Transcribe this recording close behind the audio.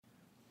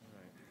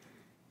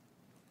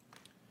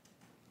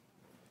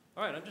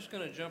All right, I'm just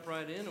going to jump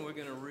right in, and we're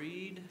going to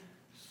read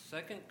 2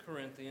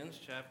 Corinthians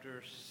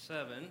chapter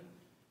 7,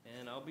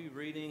 and I'll be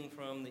reading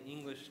from the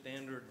English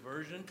Standard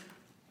Version.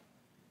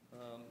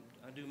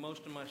 I do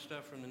most of my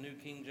stuff from the New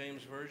King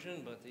James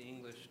Version, but the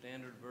English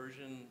Standard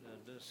Version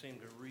does seem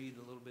to read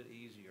a little bit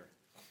easier.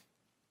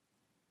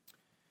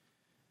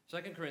 2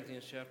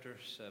 Corinthians chapter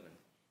 7.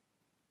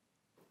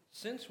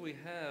 Since we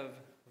have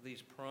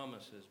these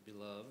promises,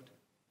 beloved,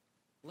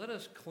 let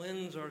us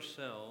cleanse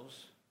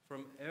ourselves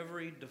from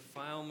every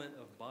defilement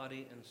of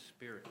body and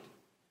spirit,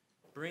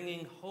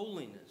 bringing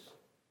holiness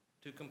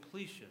to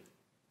completion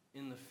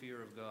in the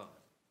fear of God.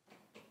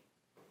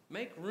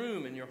 Make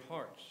room in your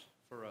hearts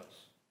for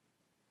us.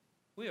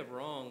 We have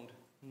wronged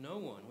no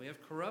one. We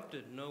have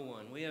corrupted no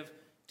one. We have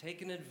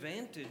taken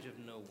advantage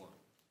of no one.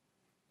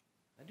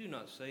 I do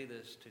not say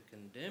this to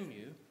condemn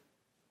you,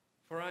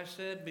 for I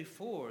said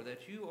before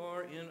that you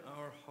are in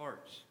our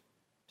hearts,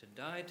 to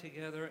die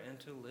together and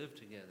to live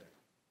together.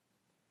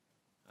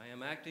 I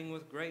am acting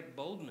with great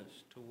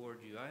boldness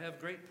toward you. I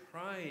have great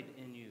pride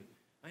in you.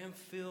 I am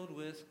filled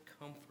with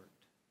comfort.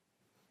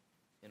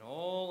 In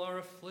all our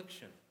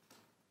affliction,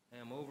 I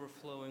am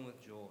overflowing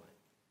with joy.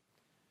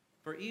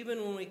 For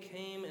even when we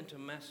came into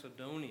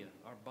Macedonia,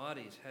 our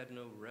bodies had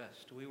no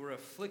rest. We were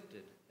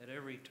afflicted at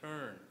every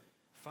turn,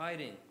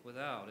 fighting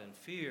without and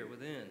fear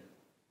within.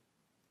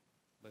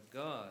 But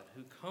God,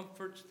 who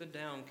comforts the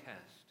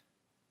downcast,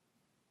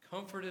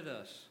 comforted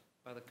us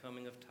by the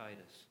coming of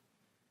Titus.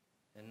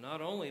 And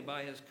not only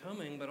by his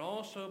coming, but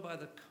also by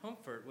the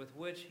comfort with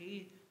which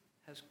he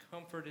has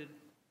comforted,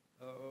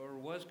 or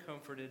was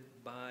comforted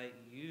by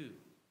you,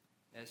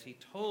 as he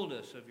told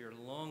us of your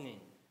longing,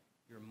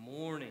 your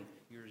mourning,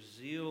 your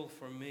zeal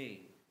for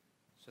me,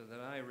 so that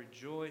I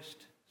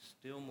rejoiced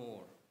still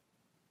more.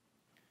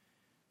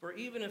 For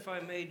even if I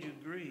made you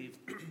grieve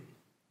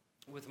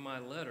with my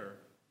letter,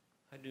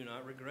 I do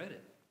not regret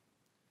it.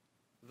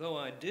 Though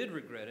I did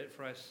regret it,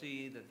 for I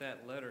see that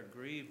that letter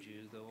grieved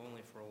you, though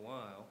only for a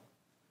while.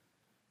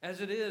 As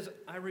it is,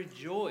 I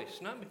rejoice,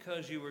 not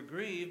because you were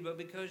grieved, but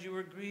because you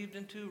were grieved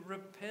into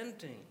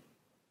repenting.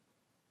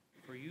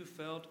 For you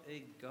felt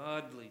a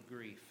godly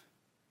grief,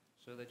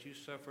 so that you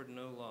suffered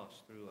no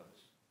loss through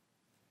us.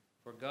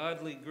 For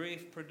godly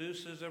grief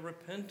produces a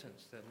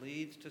repentance that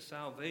leads to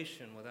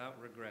salvation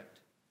without regret,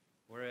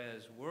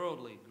 whereas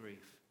worldly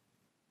grief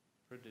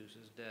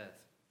produces death.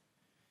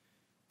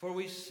 For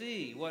we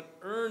see what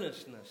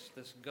earnestness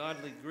this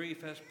godly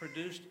grief has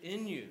produced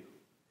in you,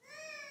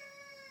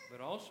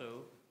 but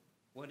also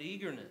what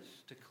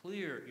eagerness to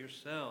clear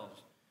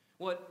yourselves,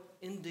 what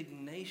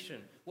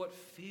indignation, what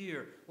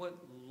fear, what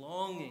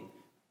longing,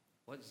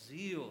 what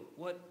zeal,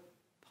 what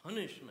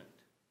punishment.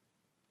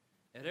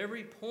 At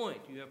every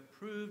point you have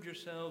proved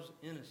yourselves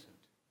innocent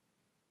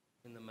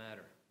in the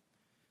matter.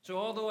 So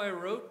although I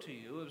wrote to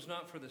you, it was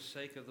not for the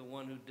sake of the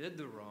one who did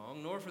the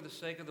wrong, nor for the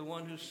sake of the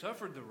one who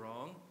suffered the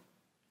wrong,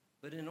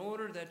 but in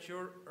order that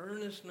your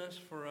earnestness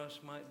for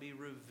us might be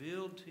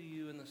revealed to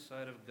you in the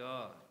sight of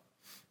God.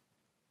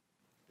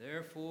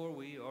 Therefore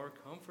we are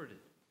comforted.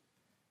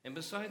 And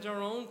besides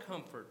our own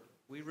comfort,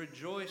 we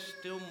rejoice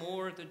still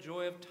more at the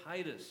joy of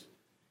Titus,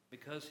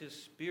 because his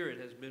spirit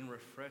has been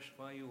refreshed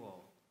by you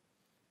all.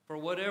 For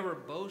whatever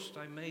boast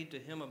I made to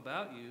him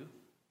about you,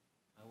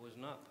 I was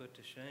not put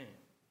to shame.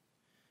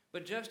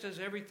 But just as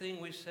everything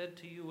we said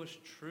to you was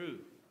true,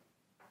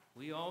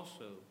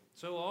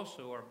 so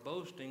also our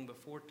boasting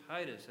before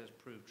Titus has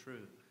proved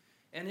true.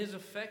 And his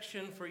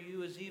affection for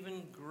you is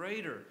even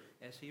greater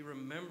as he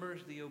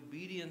remembers the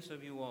obedience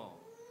of you all,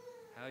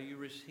 how you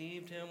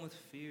received him with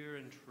fear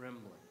and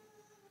trembling.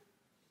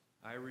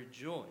 I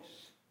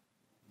rejoice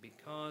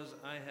because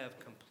I have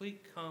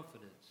complete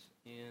confidence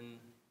in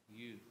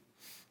you.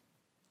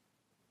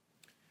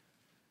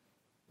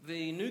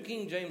 The New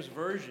King James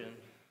Version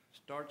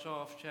starts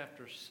off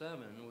chapter 7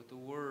 with the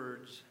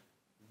words,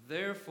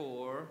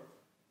 therefore,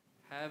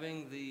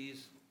 having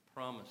these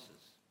promises.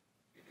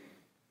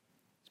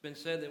 It's been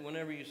said that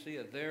whenever you see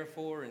a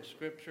therefore in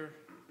Scripture,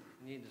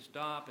 you need to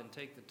stop and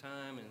take the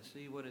time and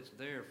see what it's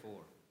there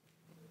for.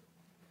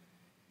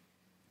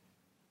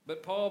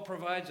 But Paul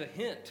provides a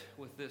hint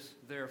with this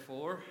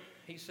therefore.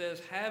 He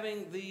says,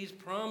 having these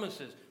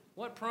promises.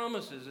 What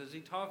promises is he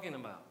talking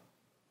about?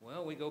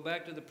 Well, we go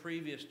back to the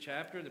previous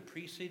chapter, the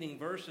preceding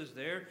verses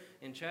there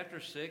in chapter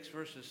 6,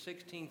 verses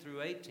 16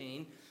 through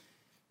 18,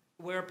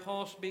 where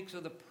Paul speaks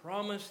of the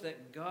promise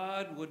that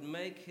God would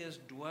make his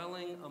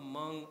dwelling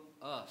among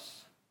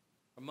us.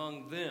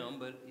 Among them,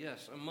 but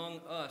yes,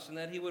 among us, and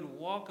that he would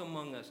walk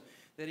among us,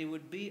 that he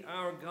would be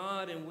our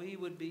God and we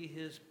would be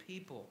his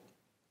people.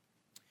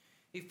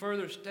 He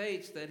further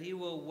states that he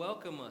will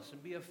welcome us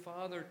and be a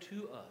father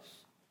to us,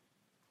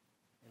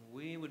 and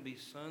we would be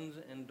sons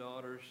and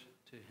daughters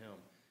to him.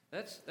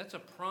 That's a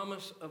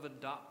promise of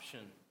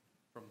adoption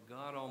from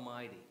God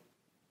Almighty.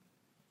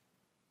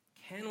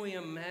 Can we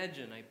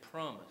imagine a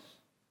promise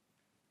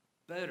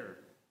better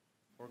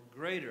or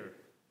greater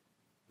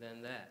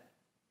than that?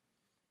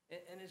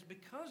 And it's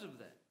because of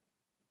that.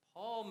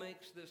 Paul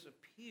makes this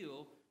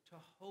appeal to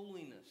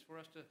holiness, for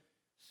us to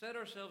set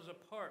ourselves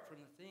apart from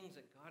the things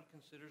that God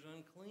considers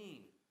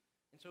unclean.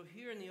 And so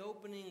here in the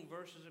opening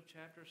verses of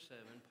chapter 7,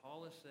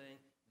 Paul is saying,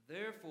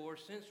 therefore,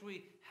 since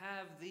we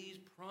have these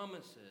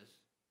promises,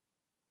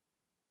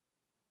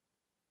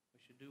 we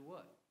should do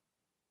what?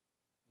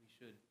 We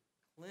should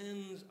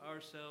cleanse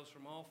ourselves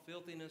from all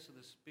filthiness of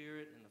the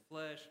spirit and the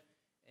flesh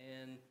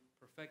and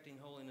perfecting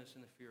holiness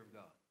in the fear of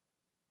God.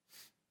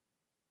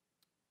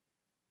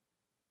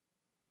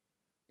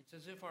 It's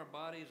as if our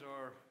bodies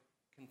are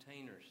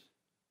containers.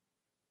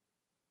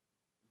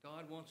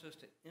 God wants us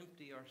to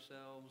empty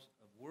ourselves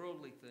of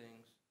worldly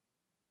things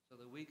so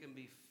that we can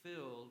be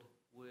filled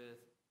with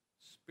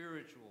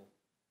spiritual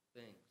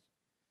things.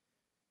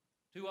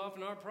 Too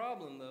often our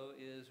problem, though,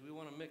 is we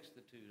want to mix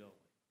the two, don't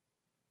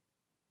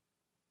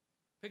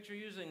we? Picture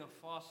using a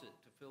faucet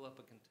to fill up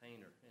a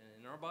container,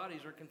 and our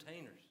bodies are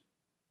containers.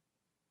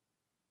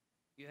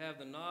 You have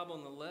the knob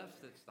on the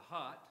left that's the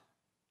hot,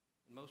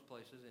 in most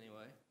places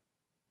anyway.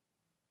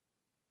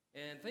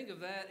 And think of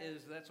that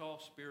as that's all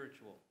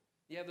spiritual.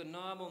 You have the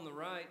knob on the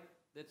right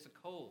that's the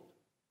cold.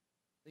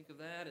 Think of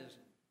that as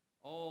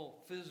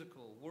all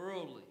physical,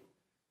 worldly.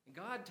 And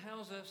God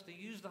tells us to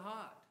use the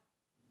hot.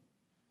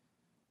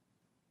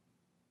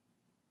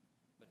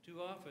 But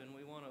too often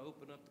we want to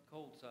open up the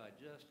cold side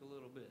just a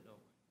little bit, don't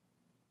we?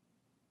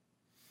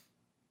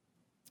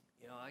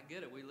 You know, I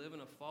get it. We live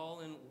in a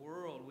fallen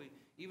world.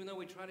 Even though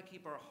we try to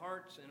keep our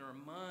hearts and our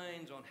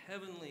minds on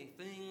heavenly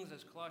things,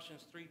 as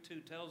Colossians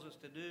 3:2 tells us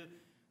to do,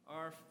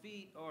 our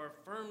feet are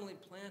firmly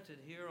planted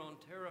here on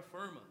terra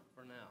firma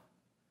for now.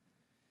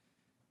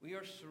 We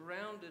are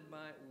surrounded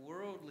by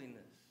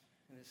worldliness,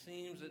 and it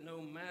seems that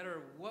no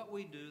matter what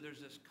we do,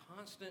 there's this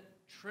constant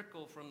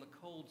trickle from the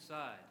cold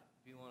side,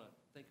 if you want to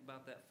think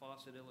about that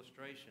faucet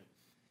illustration.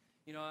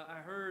 You know,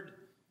 I heard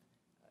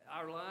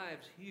our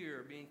lives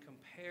here being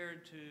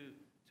compared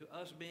to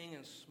us being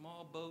in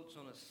small boats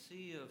on a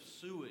sea of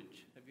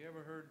sewage. Have you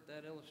ever heard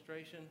that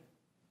illustration?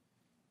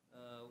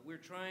 We're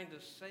trying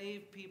to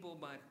save people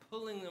by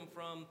pulling them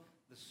from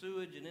the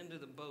sewage and into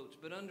the boats.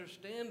 But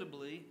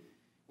understandably,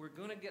 we're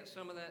going to get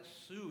some of that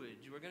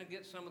sewage. We're going to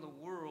get some of the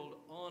world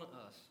on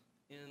us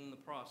in the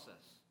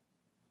process.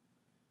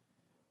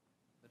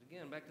 But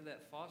again, back to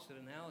that faucet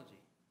analogy.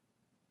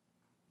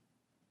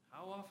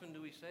 How often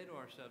do we say to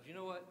ourselves, you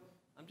know what?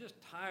 I'm just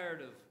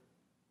tired of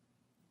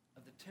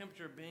the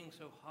temperature being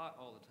so hot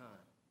all the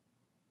time.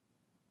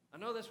 I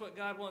know that's what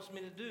God wants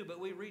me to do, but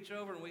we reach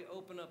over and we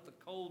open up the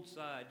cold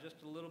side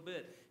just a little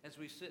bit as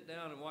we sit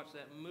down and watch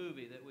that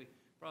movie that we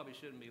probably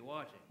shouldn't be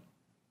watching.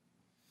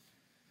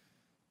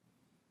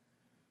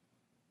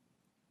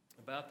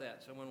 About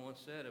that, someone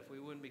once said, if we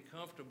wouldn't be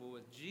comfortable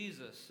with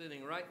Jesus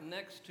sitting right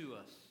next to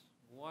us,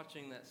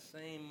 watching that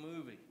same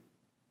movie,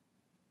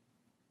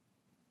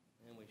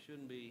 then we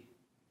shouldn't be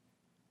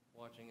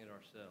watching it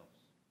ourselves.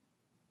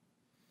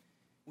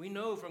 We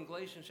know from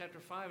Galatians chapter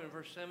 5 and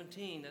verse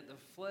 17 that the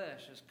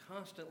flesh is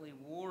constantly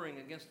warring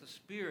against the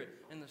Spirit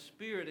and the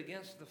Spirit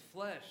against the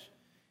flesh.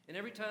 And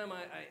every time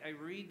I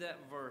read that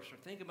verse or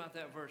think about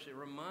that verse, it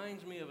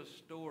reminds me of a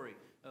story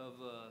of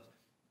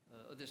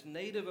this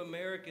Native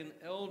American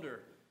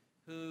elder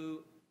who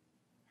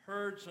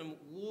heard some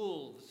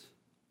wolves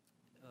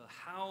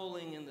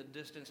howling in the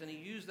distance, and he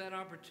used that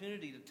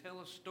opportunity to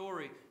tell a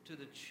story to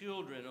the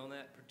children on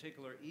that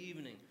particular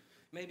evening.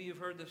 Maybe you've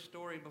heard this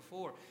story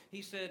before.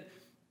 He said,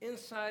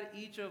 inside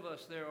each of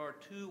us there are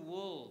two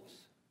wolves.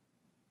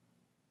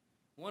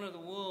 One of the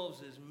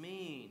wolves is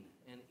mean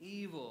and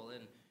evil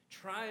and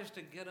tries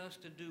to get us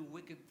to do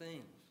wicked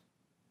things.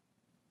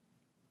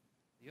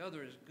 The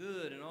other is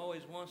good and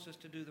always wants us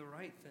to do the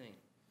right thing.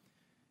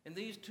 And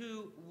these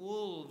two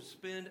wolves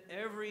spend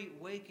every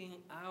waking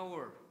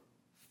hour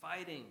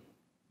fighting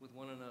with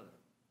one another.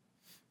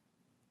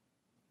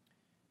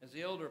 As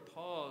the elder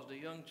paused, a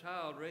young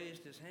child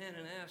raised his hand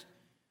and asked,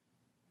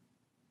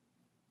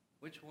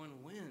 which one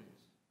wins?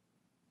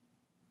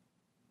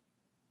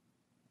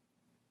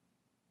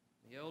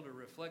 The elder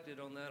reflected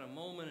on that a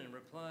moment and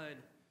replied,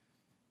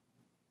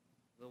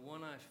 the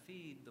one I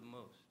feed the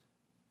most.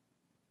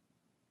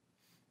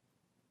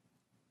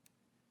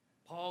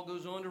 Paul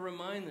goes on to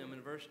remind them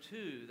in verse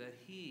 2 that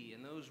he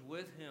and those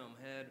with him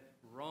had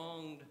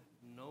wronged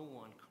no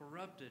one,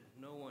 corrupted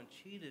no one,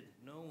 cheated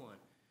no one.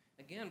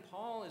 Again,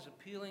 Paul is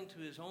appealing to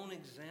his own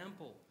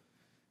example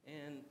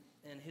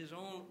and his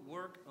own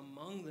work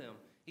among them.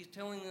 He's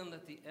telling them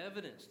that the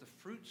evidence, the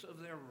fruits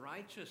of their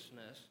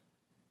righteousness,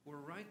 were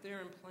right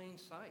there in plain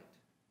sight.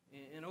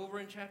 And over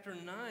in chapter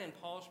 9,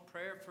 Paul's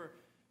prayer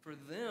for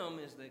them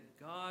is that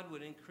God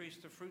would increase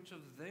the fruits of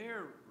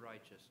their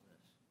righteousness.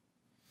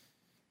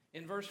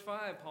 In verse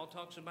 5, Paul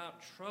talks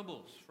about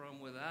troubles from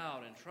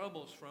without and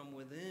troubles from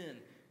within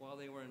while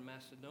they were in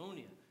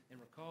Macedonia. And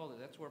recall that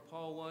that's where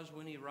Paul was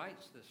when he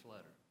writes this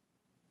letter.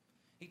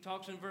 He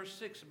talks in verse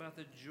 6 about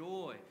the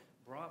joy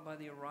brought by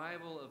the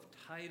arrival of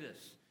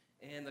Titus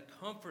and the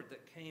comfort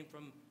that came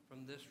from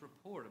this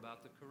report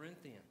about the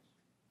Corinthians.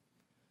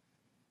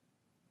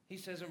 He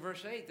says in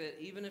verse 8 that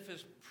even if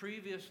his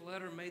previous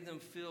letter made them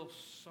feel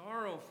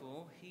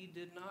sorrowful, he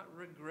did not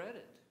regret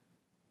it.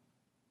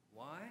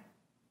 Why?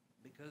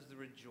 Because the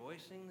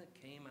rejoicing that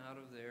came out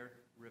of their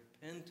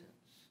repentance.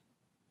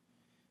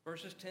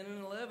 Verses 10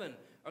 and 11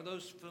 are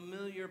those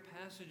familiar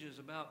passages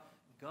about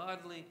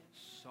godly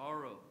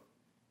sorrow.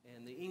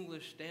 And the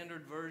English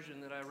Standard Version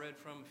that I read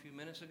from a few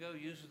minutes ago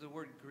uses the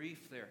word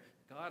grief there.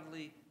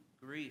 Godly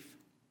grief.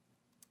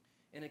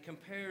 And it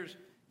compares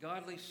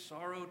godly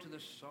sorrow to the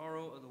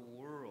sorrow of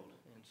the world.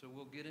 And so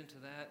we'll get into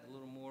that a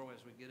little more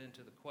as we get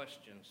into the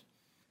questions.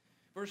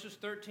 Verses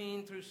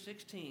 13 through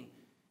 16,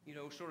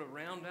 sort of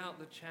round out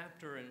the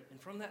chapter. And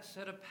from that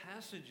set of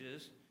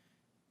passages,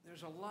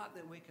 there's a lot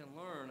that we can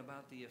learn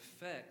about the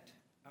effect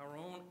our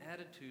own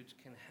attitudes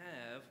can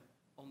have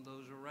on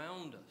those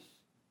around us.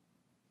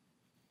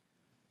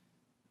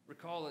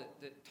 Recall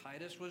that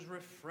Titus was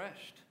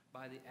refreshed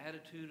by the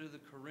attitude of the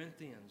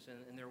Corinthians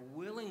and their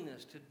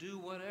willingness to do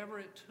whatever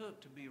it took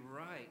to be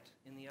right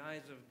in the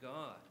eyes of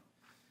God.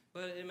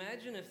 But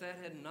imagine if that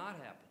had not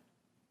happened.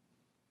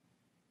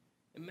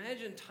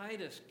 Imagine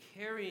Titus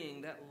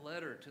carrying that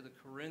letter to the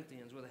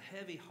Corinthians with a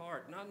heavy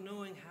heart, not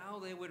knowing how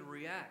they would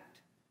react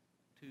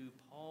to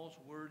Paul's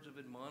words of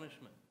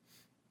admonishment.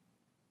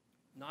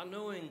 Not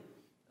knowing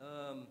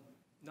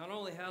not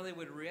only how they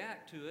would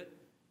react to it,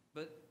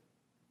 but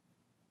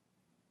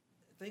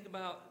think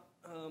about,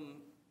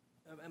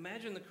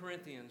 imagine the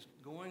Corinthians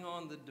going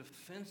on the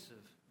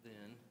defensive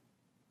then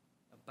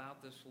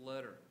about this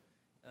letter,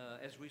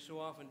 as we so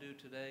often do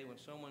today when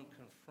someone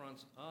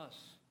confronts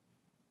us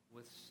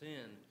with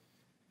sin.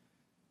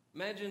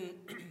 Imagine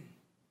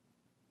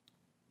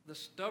the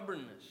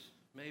stubbornness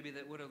maybe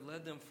that would have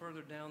led them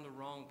further down the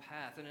wrong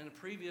path. And in a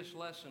previous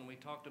lesson, we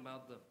talked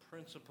about the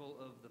principle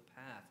of the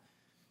path.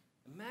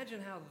 Imagine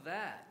how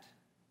that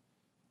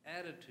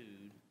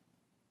attitude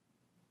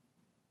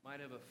might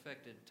have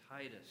affected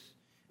Titus.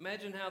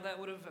 Imagine how that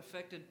would have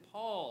affected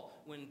Paul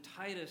when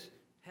Titus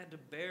had to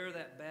bear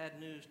that bad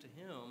news to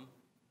him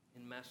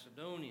in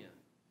Macedonia.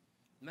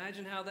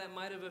 Imagine how that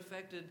might have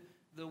affected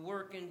the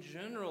work in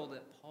general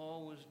that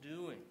Paul was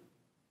doing.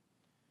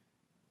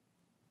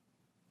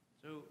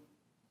 So,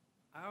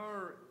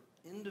 our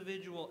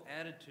individual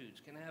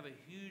attitudes can have a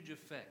huge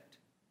effect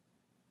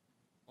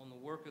on the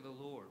work of the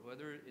Lord,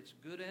 whether it's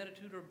good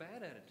attitude or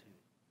bad attitude.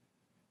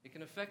 It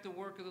can affect the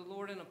work of the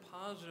Lord in a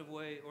positive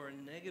way or a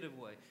negative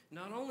way.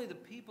 Not only the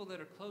people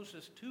that are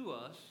closest to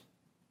us,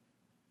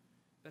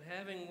 but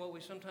having what we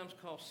sometimes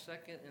call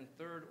second and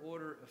third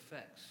order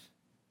effects,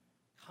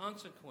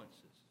 consequences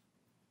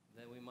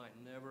that we might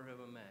never have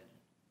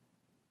imagined,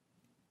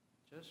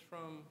 just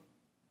from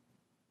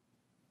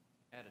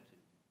attitude.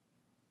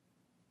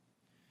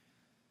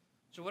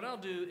 So what I'll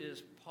do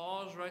is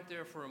pause right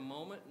there for a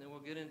moment, and then we'll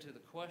get into the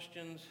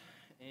questions,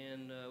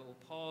 and we'll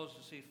pause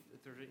to see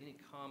if there's any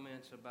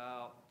comments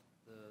about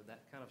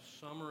that kind of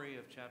summary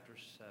of chapter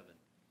 7.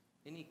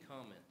 Any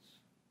comments?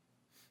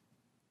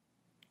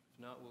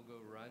 If not, we'll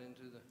go right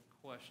into the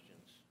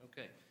questions.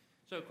 Okay,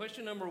 so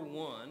question number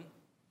 1.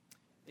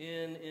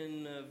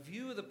 In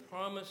view of the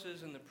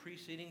promises in the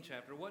preceding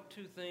chapter, what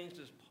 2 things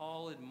does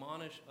Paul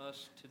admonish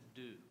us to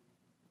do?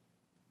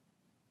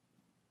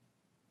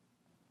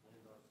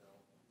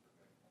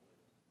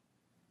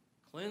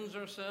 Cleanse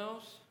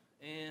ourselves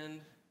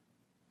and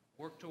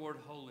work toward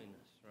holiness,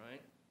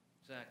 right?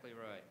 Exactly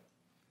right.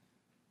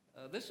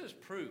 This is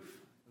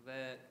proof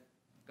that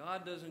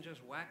God doesn't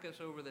just whack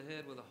us over the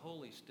head with a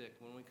holy stick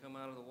when we come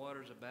out of the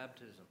waters of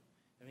baptism.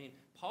 I mean,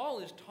 Paul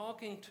is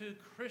talking to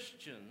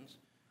Christians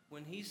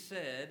when he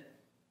said,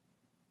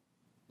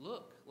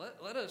 look,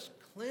 let us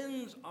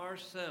cleanse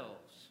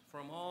ourselves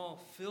from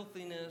all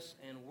filthiness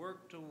and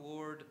work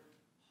toward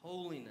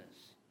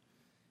holiness.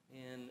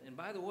 And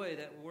by the way,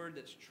 that word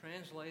that's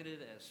translated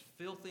as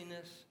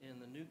filthiness in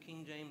the New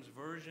King James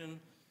Version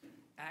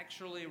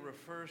actually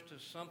refers to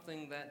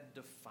something that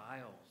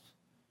defiles.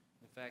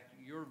 In fact,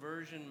 your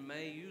version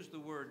may use the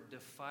word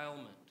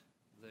defilement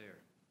there.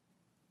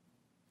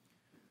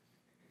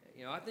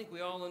 I think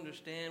we all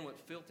understand what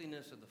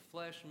filthiness of the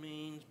flesh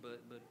means,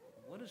 but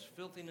what is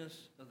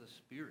filthiness of the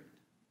spirit?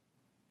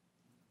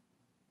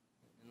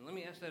 And let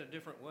me ask that a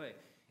different way.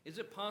 Is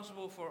it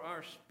possible for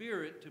our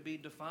spirit to be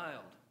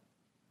defiled?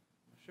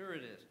 Sure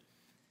it is.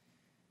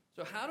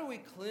 So how do we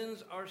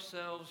cleanse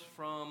ourselves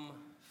from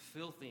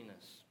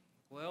filthiness?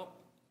 Well,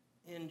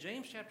 in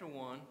James chapter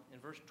 1, in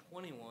verse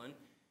 21,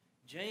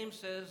 James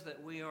says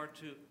that we are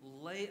to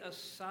lay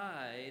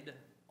aside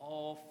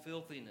all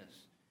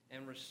filthiness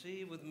and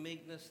receive with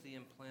meekness the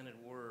implanted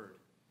word.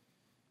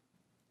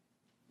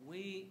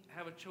 We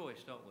have a choice,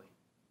 don't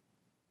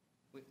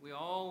we? We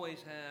always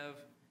have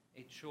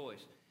a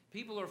choice.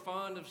 People are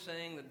fond of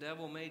saying the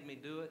devil made me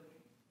do it.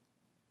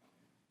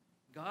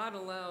 God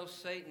allows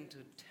Satan to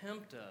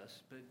tempt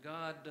us, but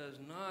God does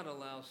not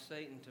allow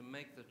Satan to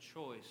make the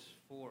choice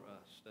for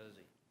us, does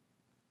he?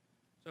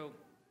 So,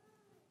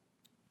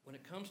 when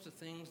it comes to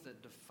things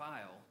that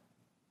defile,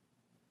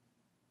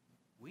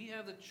 we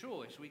have the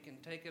choice. We can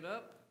take it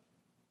up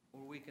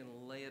or we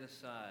can lay it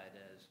aside,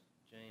 as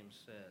James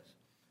says.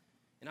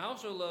 And I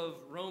also love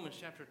Romans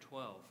chapter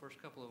 12,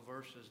 first couple of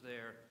verses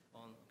there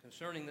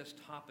concerning this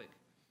topic.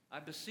 I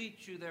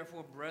beseech you,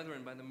 therefore,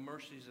 brethren, by the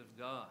mercies of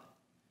God,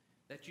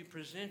 that you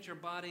present your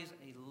bodies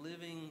a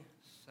living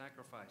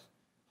sacrifice,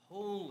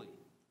 holy,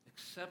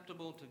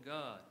 acceptable to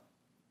God,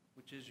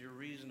 which is your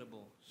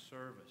reasonable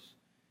service.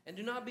 And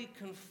do not be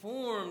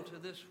conformed to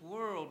this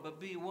world,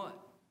 but be what?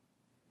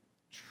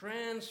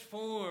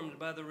 Transformed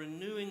by the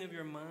renewing of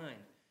your mind,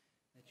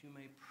 that you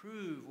may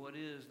prove what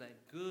is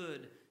that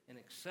good and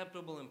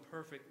acceptable and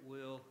perfect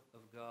will of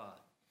God.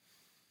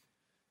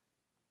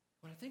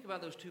 When I think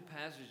about those two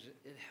passages,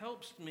 it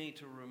helps me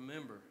to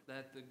remember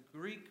that the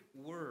Greek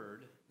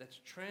word that's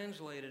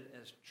translated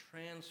as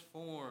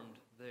transformed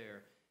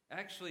there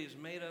actually is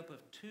made up of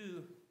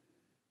two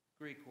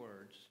Greek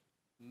words,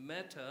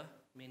 meta,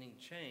 meaning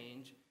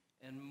change,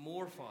 and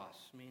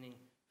morphos, meaning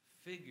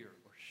figure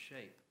or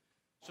shape.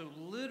 So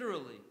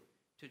literally,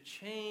 to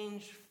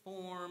change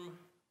form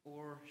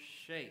or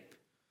shape.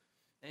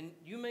 And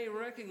you may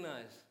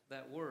recognize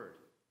that word,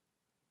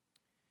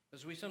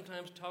 as we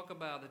sometimes talk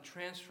about the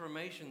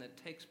transformation that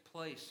takes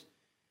place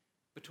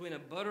between a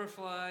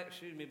caterpillar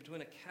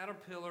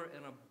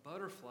and a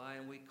butterfly,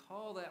 and we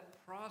call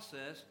that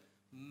process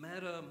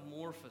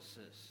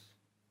metamorphosis,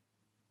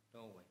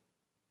 don't we?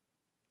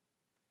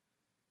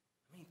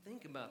 I mean,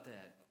 think about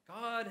that.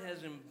 God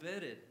has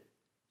embedded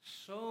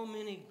so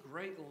many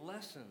great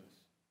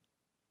lessons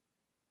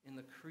in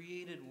the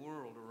created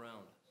world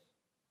around us.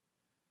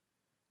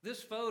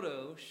 This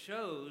photo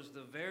shows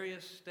the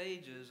various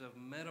stages of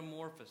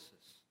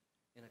metamorphosis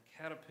in a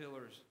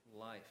caterpillar's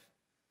life.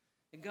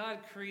 And God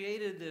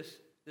created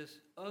this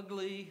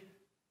ugly,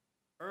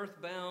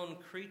 earthbound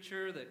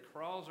creature that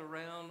crawls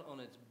around on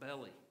its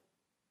belly.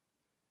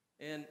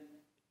 And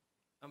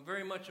I'm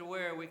very much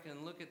aware we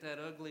can look at that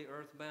ugly,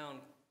 earthbound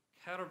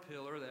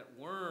caterpillar, that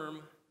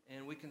worm,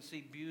 and we can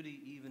see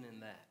beauty even in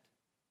that.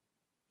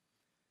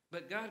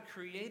 But God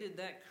created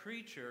that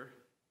creature,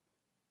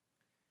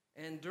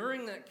 and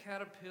during that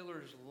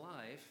caterpillar's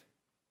life,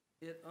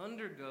 it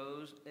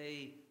undergoes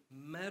a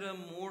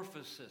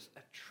metamorphosis,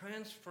 a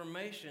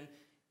transformation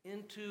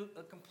into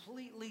a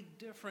completely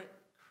different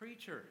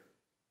creature.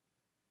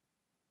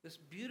 This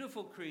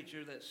beautiful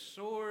creature that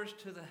soars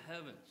to the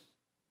heavens.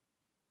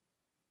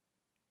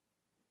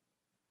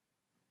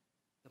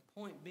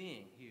 The point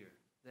being here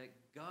that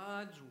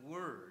God's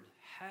Word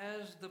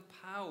has the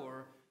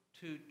power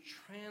to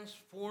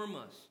transform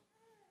us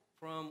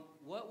from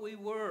what we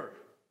were,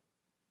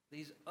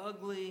 these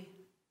ugly,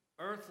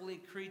 earthly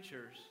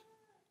creatures,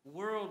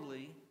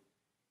 worldly,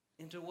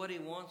 into what He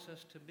wants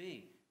us to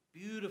be.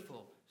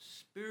 Beautiful,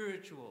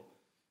 spiritual,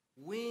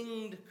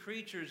 winged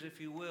creatures, if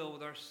you will,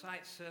 with our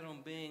sights set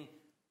on being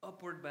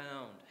upward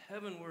bound,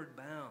 heavenward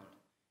bound.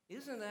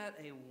 Isn't that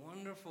a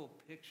wonderful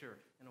picture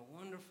and a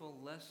wonderful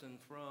lesson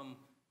from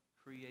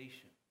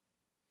creation?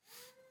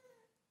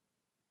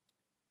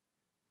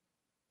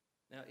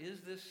 Now,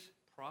 is this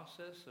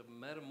process of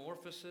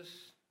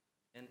metamorphosis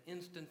an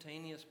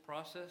instantaneous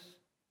process?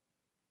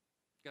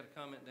 Got a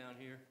comment down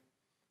here.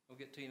 We'll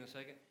get to you in a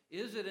second.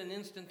 Is it an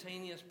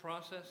instantaneous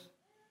process?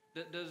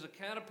 Does a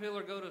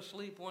caterpillar go to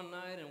sleep one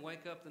night and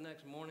wake up the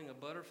next morning a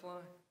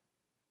butterfly?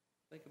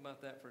 Think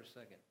about that for a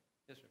second.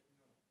 Yes, sir.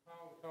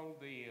 Paul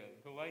told the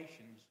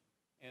Galatians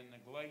in the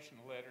Galatian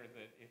letter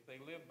that if they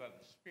live by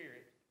the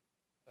Spirit,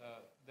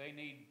 they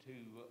need to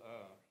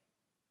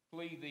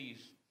flee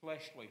these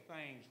fleshly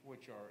things,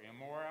 which are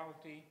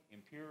immorality,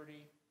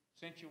 impurity,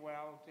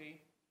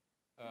 sensuality,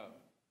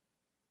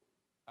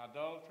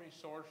 idolatry,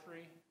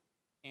 sorcery,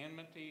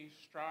 enmity,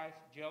 strife,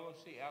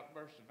 jealousy,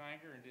 outbursts of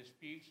anger, and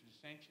disputes,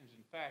 dissensions,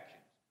 and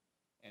factions,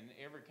 and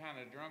every kind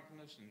of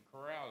drunkenness and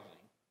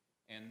carousing.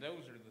 And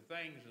those are the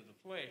things of the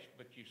flesh,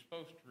 but you're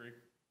supposed to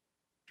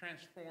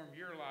transform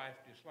your life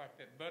just like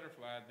that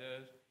butterfly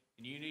does,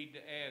 and you need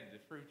to add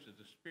the fruits of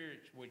the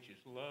Spirit, which is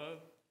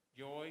love,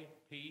 joy,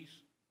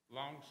 peace,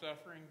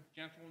 long-suffering,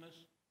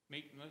 gentleness,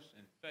 meekness,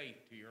 and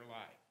faith to your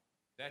life.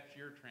 That's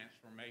your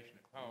transformation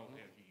that Paul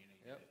tells you need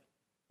to do.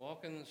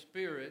 Walk in the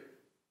Spirit,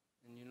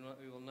 and you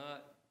will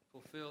not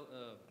fulfill...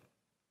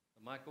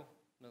 Michael,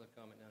 another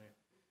comment down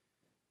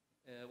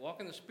here.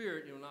 Walk in the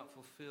Spirit, you will not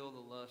fulfill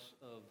the lusts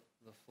of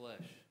the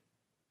flesh.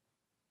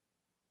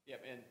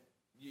 Yep, and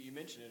you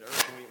mentioned it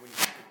earlier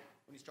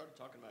when you started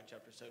talking about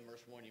chapter 7,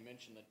 verse 1. You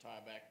mentioned the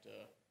tie back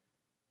to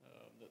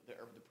the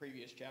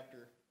previous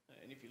chapter.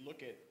 And if you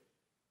look at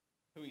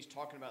who he's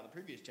talking about in the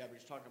previous chapter,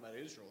 he's talking about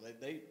Israel.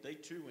 They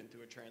too went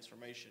through a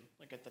transformation.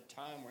 Like at the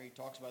time where he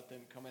talks about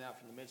them coming out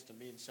from the midst and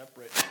being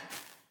separate,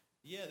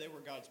 yeah, they were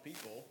God's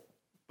people,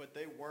 but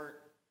they weren't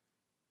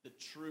the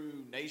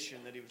true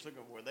nation that he was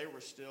looking for. They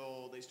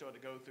still had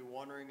to go through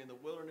wandering in the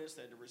wilderness.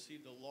 They had to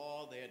receive the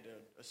law. They had to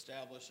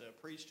establish a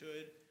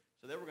priesthood.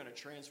 So they were going to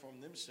transform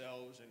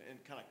themselves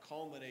and kind of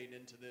culminate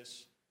into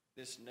this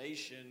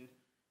nation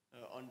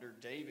under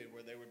David,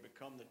 where they would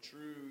become the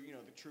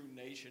true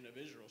nation of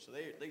Israel. So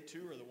they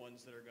too are the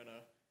ones that are going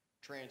to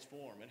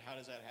transform. And how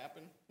does that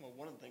happen? Well,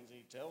 one of the things that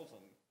he tells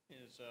them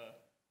is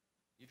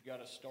you've got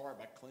to start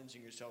by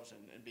cleansing yourselves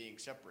and being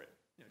separate.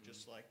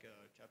 Just like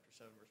chapter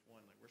 7, verse 1,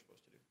 like we're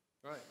supposed to do.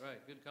 Right.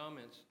 Good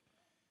comments.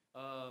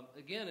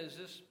 Again, is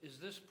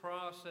this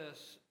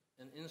process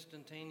an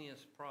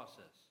instantaneous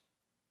process?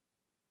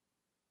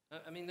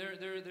 I mean,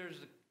 there's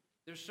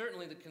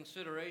certainly the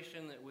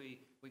consideration that we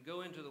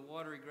go into the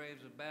watery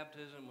graves of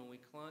baptism. When we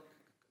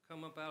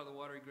come up out of the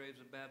watery graves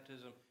of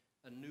baptism,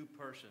 a new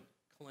person,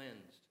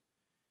 cleansed.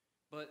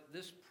 But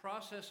this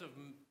process of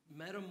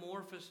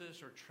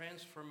metamorphosis or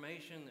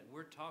transformation that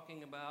we're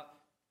talking about,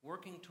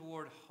 working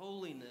toward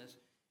holiness,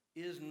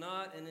 is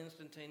not an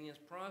instantaneous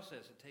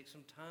process. It takes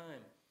some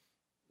time,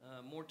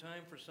 more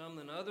time for some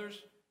than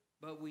others,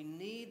 but we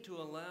need to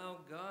allow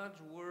God's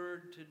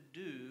Word to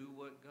do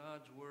what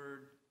God's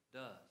Word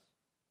does.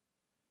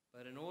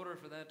 But in order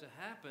for that to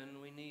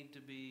happen, we need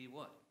to be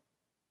what?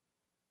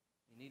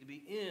 We need to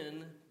be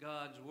in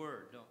God's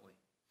Word, don't we?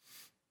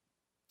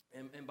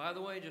 And by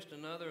the way, just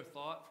another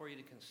thought for you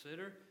to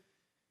consider.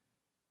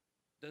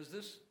 Does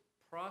this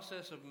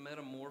process of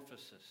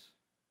metamorphosis,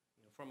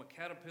 from a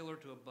caterpillar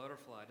to a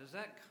butterfly, does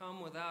that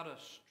come without a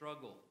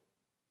struggle?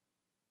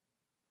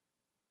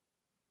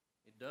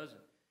 It doesn't.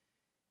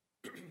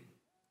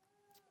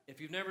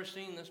 If you've never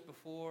seen this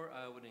before,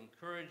 I would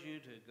encourage you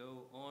to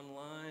go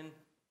online,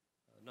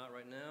 not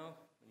right now,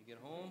 when you get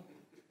home.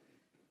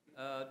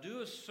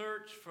 Do a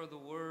search for the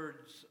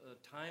words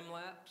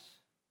time-lapse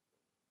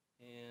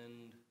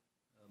and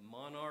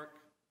monarch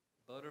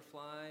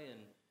butterfly, and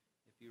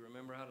if you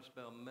remember how to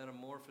spell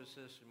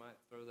metamorphosis, you might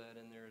throw that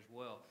in there as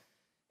well.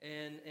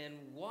 And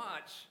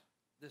watch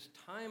this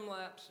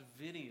time-lapse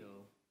video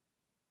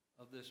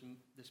of this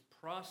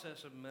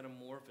process of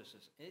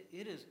metamorphosis.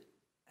 It is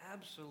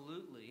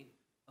absolutely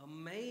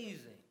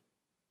amazing.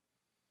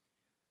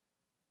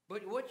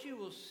 But what you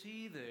will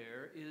see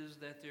there is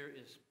that there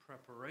is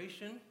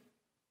preparation,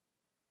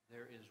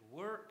 there is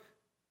work,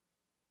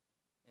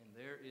 and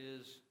there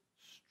is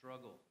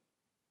struggle.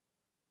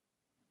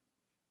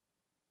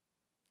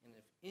 And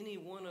if any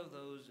one of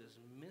those is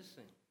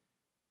missing,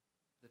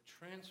 the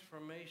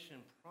transformation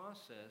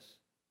process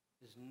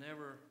is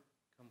never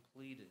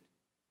completed.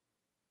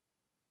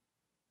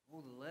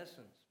 Oh, the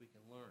lessons we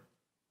can learn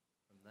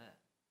from that.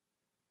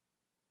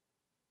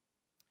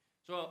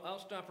 So I'll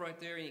stop right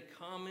there. Any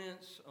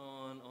comments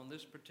on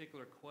this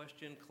particular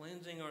question?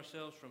 Cleansing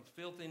ourselves from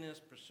filthiness,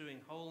 pursuing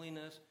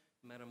holiness,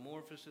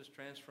 metamorphosis,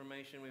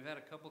 transformation. We've had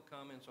a couple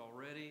comments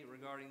already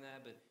regarding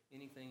that, but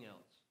anything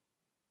else?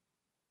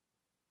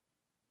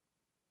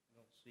 I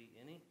don't see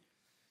any.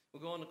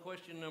 We'll go on to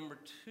question number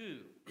 2.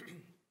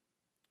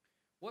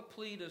 What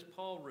plea does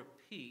Paul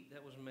repeat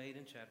that was made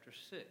in chapter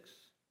 6?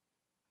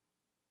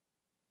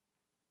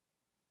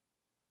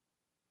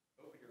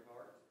 Open your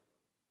hearts.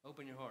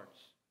 Open your hearts.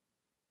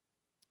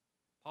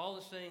 Paul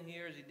is saying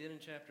here, as he did in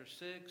chapter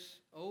 6,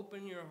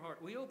 open your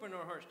heart. We open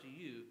our hearts to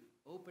you.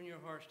 Open your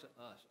hearts to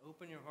us.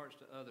 Open your hearts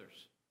to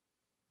others.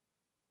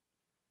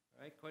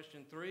 All right,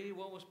 question 3.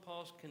 What was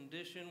Paul's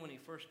condition when he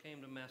first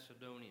came to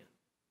Macedonia?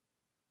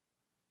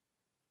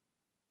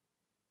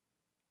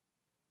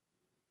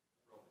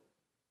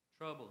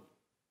 Troubled.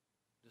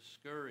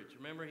 Discouraged.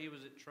 Remember, he was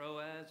at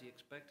Troas. He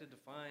expected to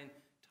find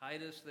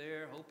Titus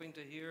there, hoping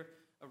to hear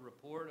a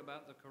report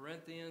about the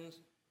Corinthians.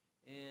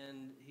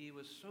 And he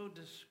was so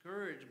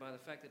discouraged by the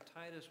fact that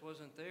Titus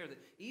wasn't there that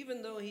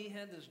even though he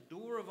had this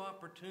door of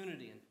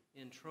opportunity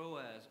in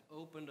Troas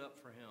opened up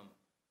for him,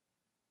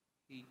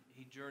 he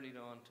journeyed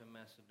on to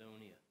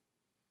Macedonia,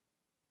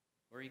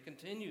 where he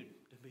continued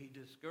to be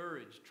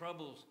discouraged,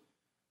 troubles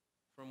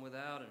from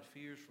without and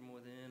fears from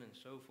within and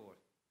so forth.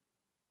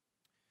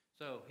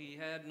 So he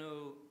had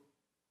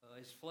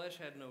his flesh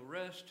had no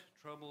rest,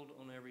 troubled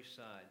on every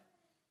side.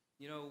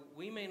 You know,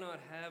 we may not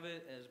have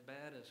it as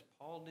bad as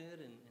Paul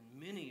did in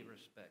many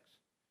respects,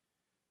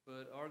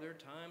 but are there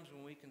times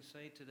when we can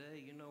say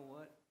today, you know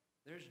what?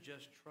 There's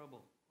just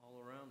trouble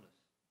all around us.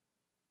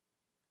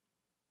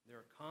 There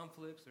are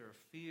conflicts, there are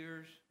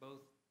fears, both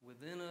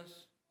within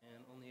us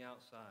and on the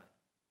outside.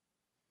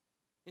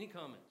 Any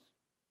comments?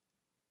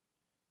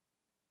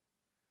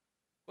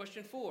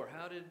 Question 4,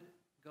 how did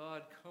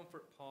God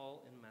comfort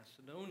Paul in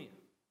Macedonia?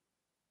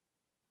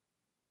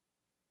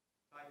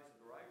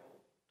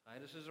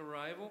 Titus's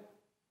arrival.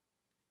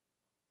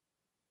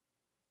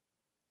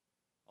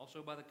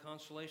 Also by the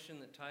consolation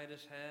that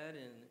Titus had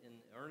in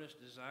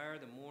earnest desire,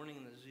 the mourning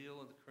and the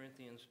zeal of the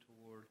Corinthians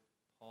toward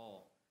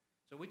Paul.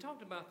 So we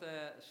talked about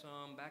that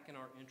some back in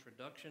our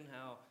introduction,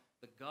 how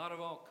the God of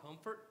all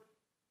comfort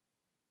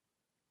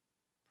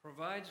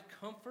provides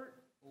comfort,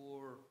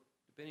 or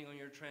depending on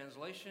your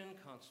translation,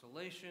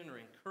 consolation or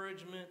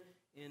encouragement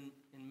in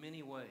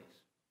many ways.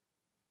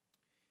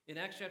 In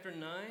Acts chapter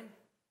 9,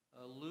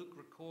 Luke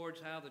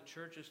records how the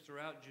churches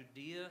throughout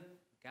Judea,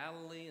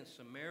 Galilee, and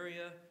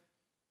Samaria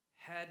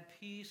had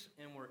peace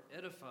and were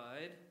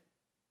edified,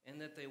 and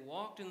that they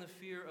walked in the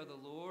fear of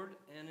the Lord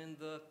and in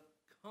the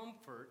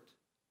comfort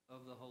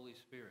of the Holy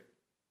Spirit.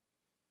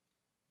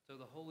 So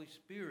the Holy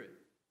Spirit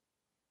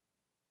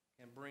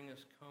can bring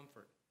us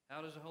comfort.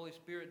 How does the Holy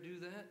Spirit do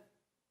that?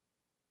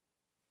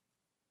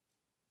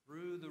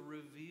 Through the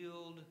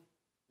revealed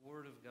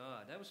Word of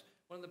God. That was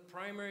one of the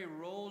primary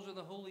roles of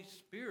the Holy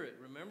Spirit,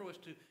 remember, was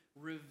to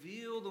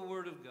reveal the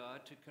Word of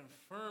God, to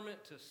confirm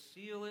it, to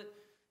seal it,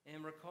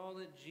 and recall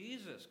that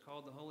Jesus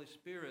called the Holy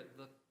Spirit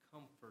the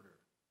Comforter.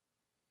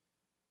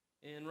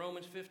 In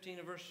Romans 15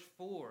 and verse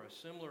 4, a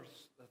similar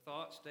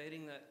thought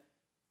stating that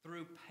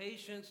through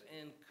patience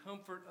and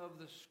comfort of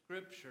the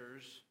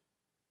Scriptures,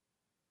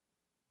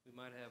 we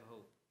might have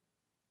hope.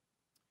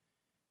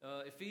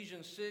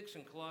 Ephesians 6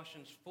 and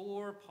Colossians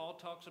 4, Paul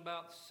talks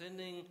about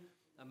sending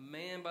a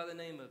man by the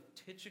name of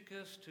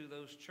Tychicus to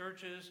those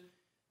churches,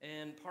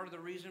 and part of the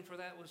reason for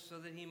that was so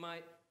that he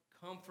might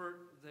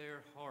comfort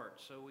their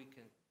hearts, so we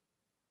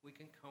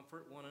can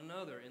comfort one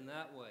another in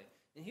that way.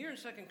 And here in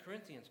 2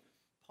 Corinthians,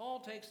 Paul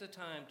takes the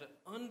time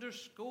to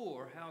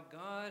underscore how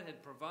God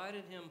had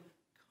provided him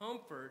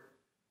comfort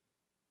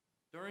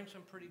during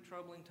some pretty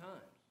troubling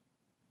times.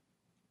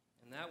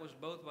 And that was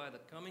both by the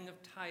coming of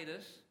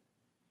Titus.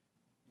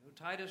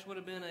 Titus would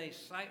have been a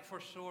sight for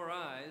sore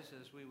eyes,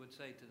 as we would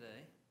say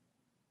today.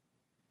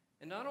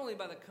 And not only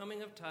by the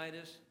coming of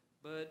Titus,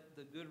 but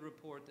the good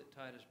report that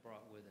Titus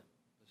brought with him.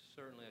 It was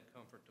certainly a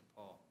comfort to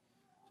Paul.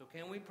 So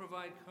can we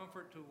provide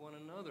comfort to one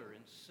another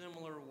in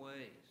similar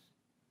ways?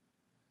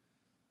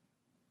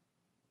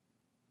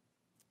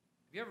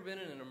 Have you ever been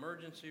in an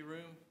emergency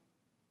room,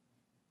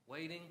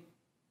 waiting,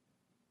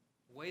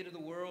 weight of the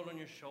world on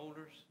your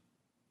shoulders,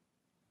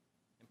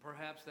 and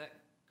perhaps that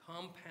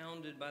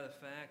compounded by the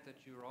fact that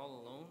you're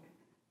all alone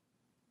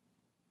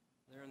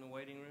there in the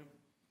waiting room?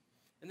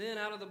 And then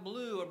out of the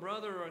blue, a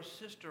brother or a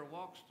sister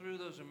walks through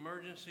those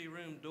emergency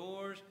room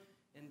doors,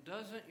 and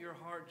doesn't your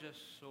heart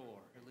just soar,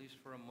 at least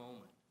for a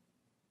moment?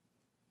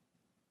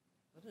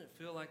 Doesn't it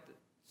feel like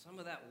some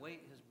of that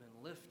weight has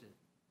been lifted?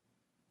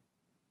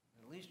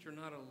 At least you're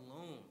not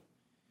alone.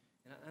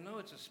 And I know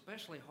it's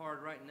especially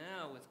hard right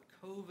now with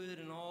COVID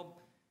and all.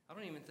 I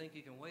don't even think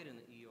you can wait in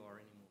the ER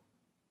anymore.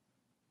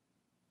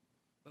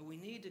 But we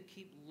need to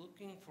keep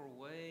looking for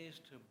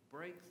ways to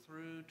break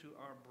through to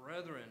our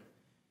brethren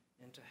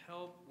and to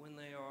help when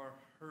they are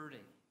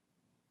hurting.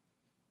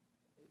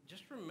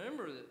 Just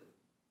remember that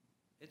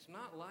it's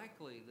not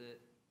likely that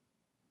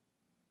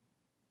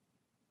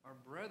our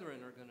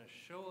brethren are going to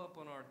show up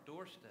on our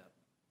doorstep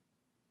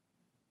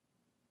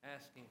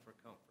asking for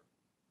comfort.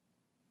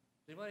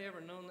 Has anybody ever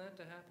known that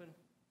to happen?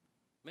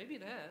 Maybe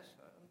it has.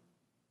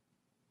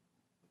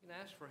 We can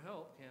ask for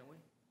help, can't we?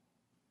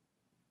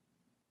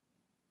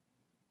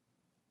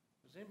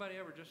 Has anybody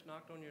ever just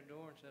knocked on your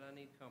door and said, I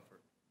need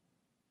comfort?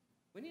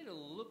 We need to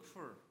look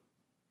for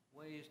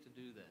ways to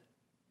do that.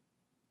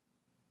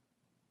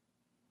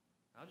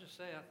 I'll just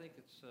say I think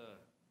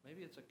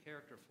maybe it's a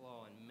character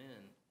flaw in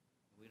men.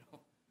 We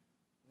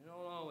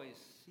don't always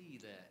see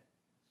that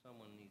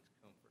someone needs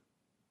comfort.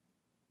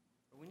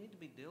 But we need to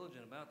be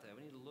diligent about that.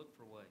 We need to look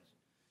for ways.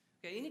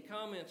 Okay, any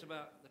comments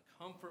about the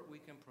comfort we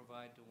can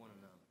provide to one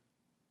another?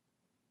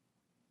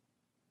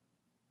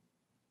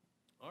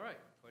 All right,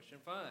 question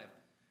 5.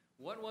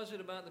 What was it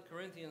about the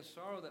Corinthian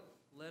sorrow that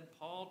led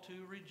Paul to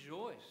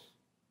rejoice?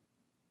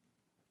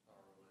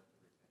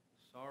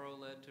 Sorrow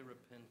led to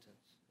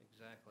repentance.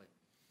 Exactly.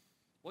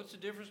 What's the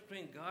difference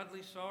between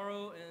godly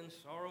sorrow and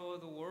sorrow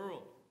of the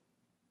world?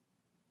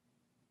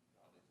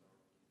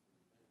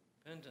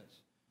 Repentance.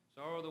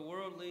 Sorrow of the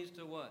world leads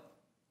to what?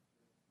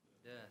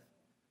 Death.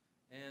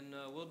 And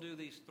we'll do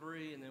these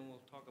 3, and then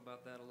we'll talk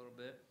about that a little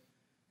bit.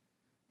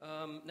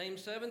 Name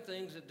 7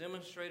 things that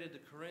demonstrated the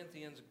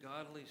Corinthians'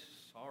 godly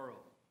sorrow.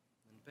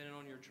 And depending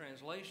on your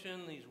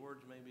translation, these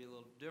words may be a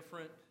little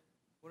different.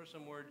 What are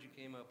some words you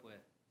came up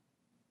with?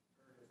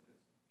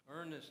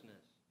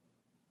 Earnestness.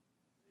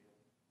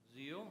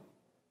 Zeal.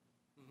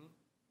 Mm-hmm.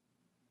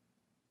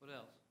 What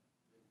else?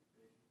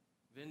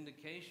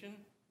 Vindication.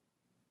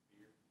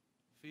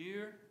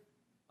 Fear.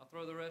 I'll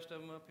throw the rest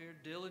of them up here.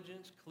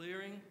 Diligence,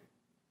 clearing,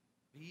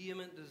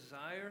 vehement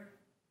desire.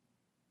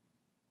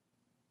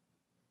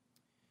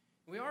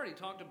 We already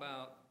talked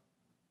about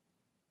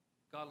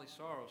godly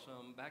sorrow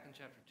some back in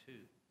chapter 2.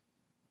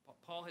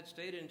 Paul had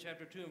stated in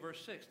chapter 2 and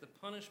verse 6, the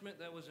punishment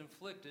that was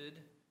inflicted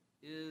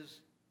is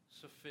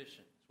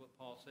sufficient. That's what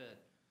Paul said.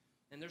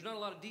 And there's not a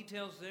lot of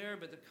details there,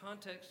 but the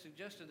context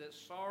suggested that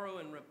sorrow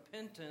and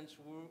repentance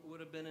would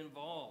have been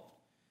involved.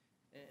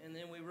 And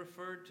then we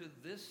referred to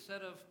this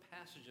set of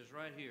passages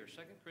right here,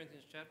 2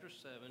 Corinthians chapter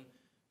 7,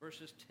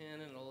 verses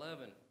 10 and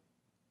 11.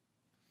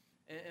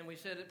 And we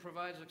said it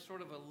provides a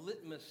sort of a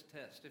litmus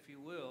test, if you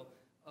will,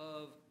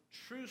 of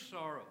true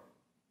sorrow.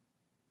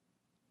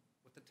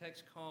 What the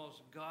text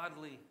calls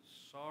godly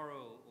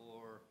sorrow,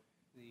 or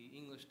the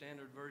English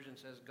Standard Version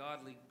says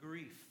godly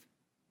grief.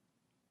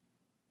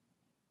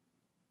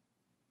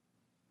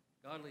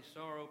 Godly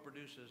sorrow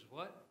produces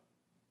what?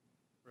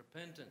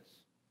 Repentance.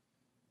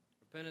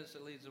 Repentance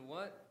that leads to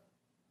what?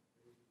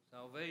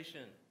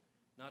 Salvation.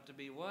 Not to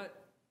be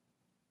what?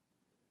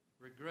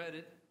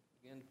 Regretted.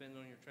 Again, depending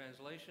on your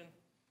translation.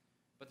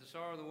 But the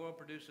sorrow of the world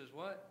produces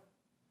what?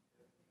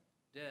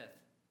 Death.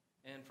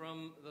 And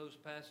from those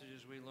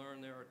passages we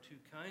learn there are 2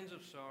 kinds of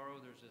sorrow.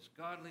 There's this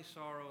godly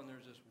sorrow and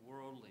there's this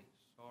worldly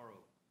sorrow.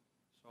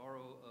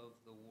 Sorrow of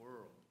the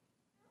world.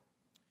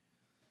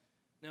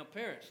 Now,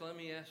 parents, let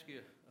me ask you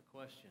a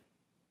question.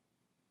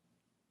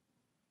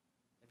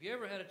 If you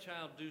ever had a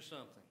child do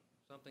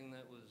something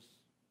that was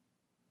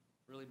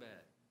really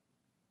bad,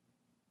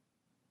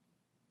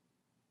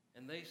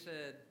 and they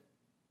said,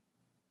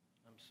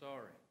 "I'm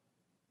sorry,"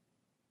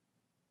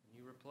 and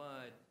you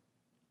replied,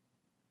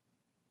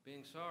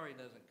 "Being sorry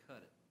doesn't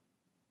cut it."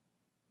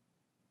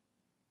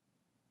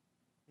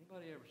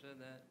 Anybody ever said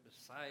that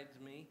besides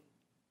me?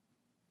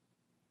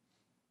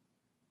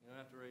 You don't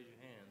have to raise your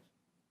hands.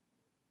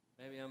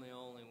 Maybe I'm the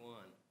only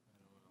one. I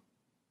don't know.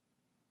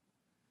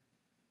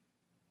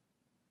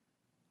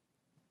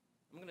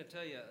 I'm going to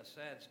tell you a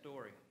sad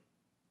story.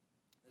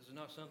 This is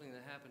not something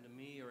that happened to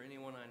me or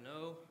anyone I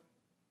know.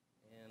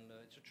 And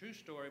it's a true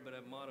story, but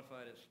I've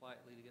modified it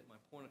slightly to get my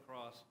point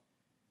across.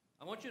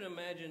 I want you to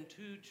imagine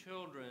two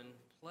children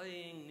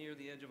playing near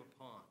the edge of a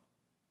pond.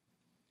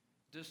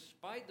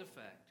 Despite the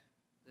fact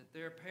that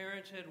their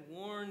parents had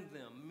warned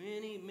them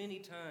many, many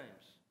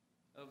times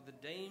of the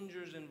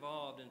dangers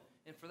involved,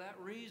 and for that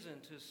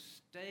reason to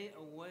stay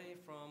away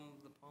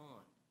from the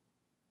pond.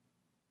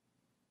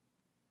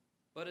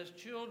 But as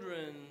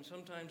children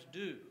sometimes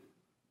do,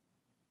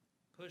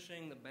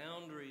 pushing the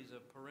boundaries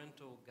of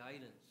parental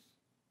guidance,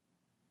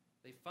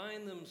 they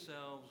find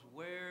themselves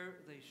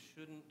where they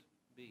shouldn't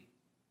be,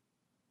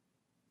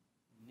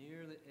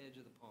 near the edge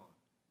of the pond.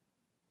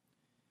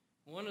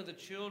 One of the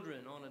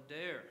children, on a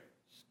dare,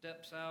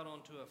 steps out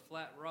onto a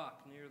flat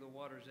rock near the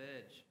water's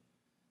edge.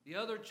 The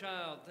other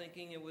child,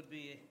 thinking it would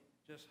be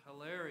just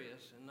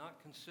hilarious and not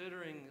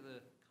considering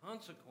the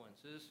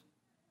consequences,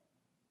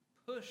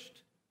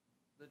 pushed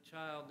the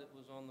child that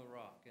was on the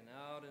rock, and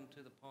out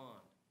into the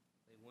pond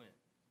they went.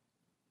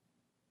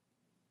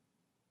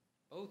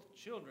 Both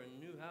children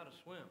knew how to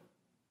swim,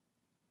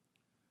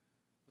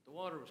 but the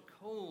water was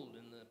cold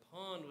and the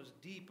pond was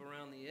deep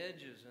around the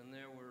edges and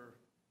there were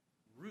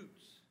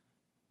roots.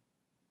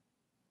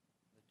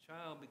 The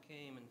child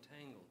became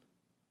entangled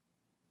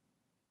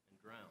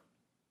and drowned.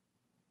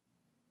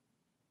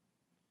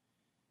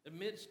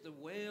 Amidst the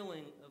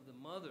wailing of the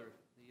mother,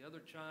 the other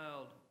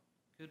child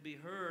could be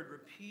heard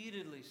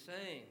repeatedly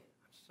saying,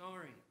 "I'm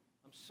sorry,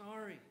 I'm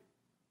sorry."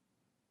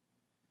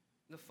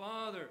 The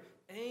father,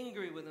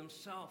 angry with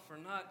himself for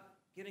not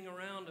getting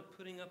around to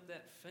putting up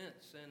that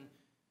fence, and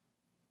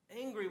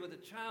angry with the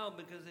child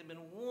because they've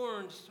been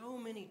warned so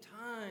many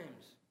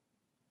times,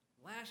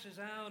 lashes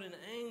out in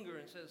anger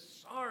and says,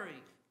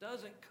 "Sorry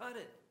doesn't cut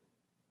it."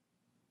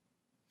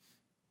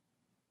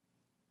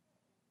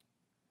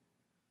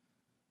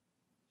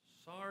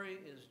 Sorry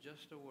is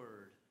just a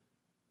word.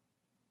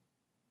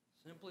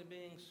 Simply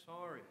being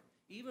sorry,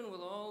 even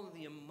with all of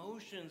the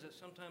emotions that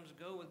sometimes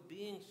go with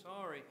being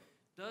sorry,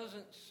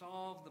 doesn't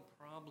solve the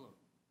problem.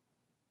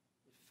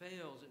 It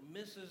fails. It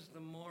misses the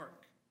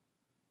mark.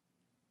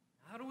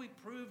 How do we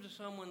prove to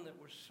someone that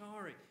we're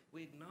sorry?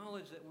 We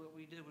acknowledge that what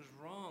we did was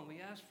wrong. We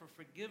ask for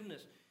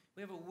forgiveness.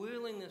 We have a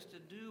willingness to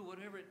do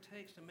whatever it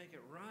takes to make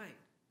it right.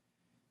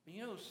 And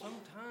you know,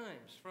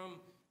 sometimes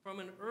from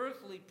an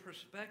earthly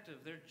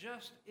perspective, there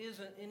just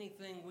isn't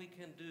anything we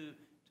can do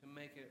to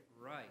make it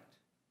right.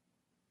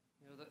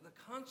 You know, the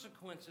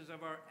consequences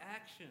of our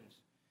actions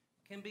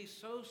can be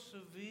so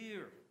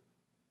severe,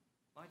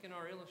 like in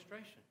our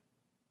illustration,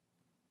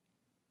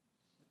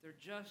 that there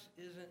just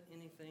isn't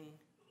anything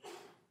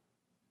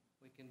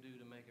we can do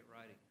to make it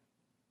right again.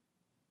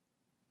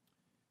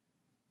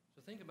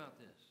 So think about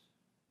this.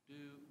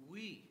 Do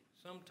we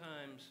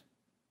sometimes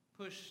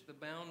push the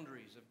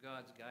boundaries of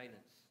God's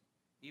guidance,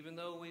 even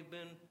though we've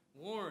been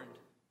warned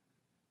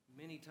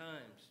many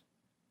times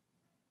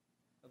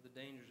of the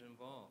dangers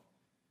involved?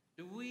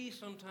 Do we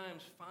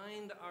sometimes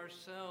find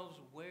ourselves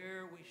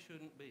where we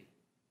shouldn't be?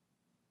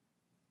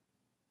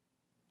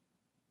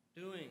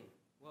 Doing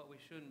what we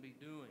shouldn't be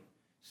doing,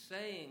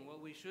 saying what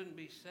we shouldn't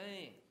be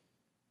saying,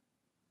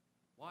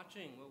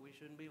 watching what we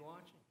shouldn't be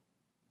watching.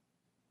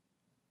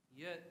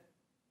 Yet,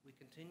 we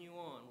continue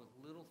on with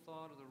little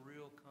thought of the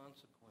real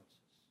consequences.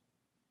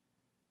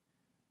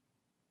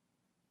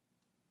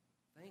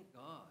 Thank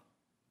God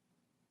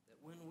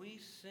that when we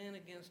sin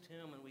against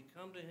Him and we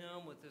come to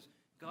Him with this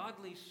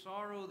godly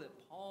sorrow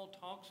that Paul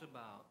talks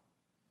about,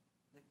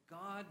 that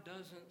God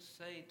doesn't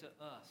say to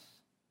us,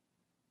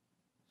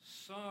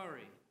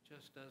 "Sorry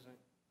just doesn't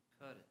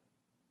cut it."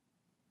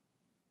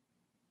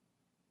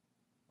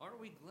 Aren't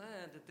we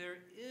glad that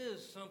there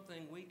is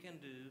something we can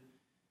do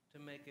to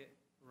make it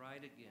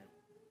right again?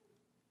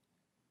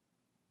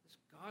 This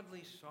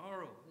godly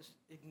sorrow, this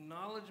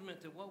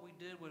acknowledgement that what we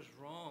did was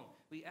wrong.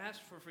 We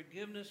ask for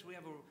forgiveness. We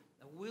have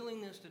a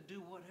willingness to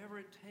do whatever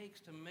it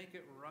takes to make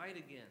it right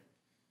again.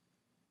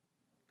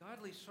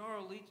 Godly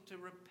sorrow leads to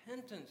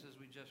repentance, as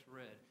we just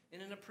read.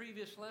 And in a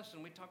previous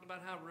lesson, we talked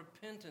about how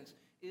repentance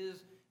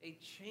is a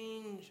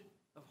change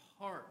of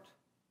heart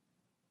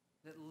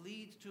that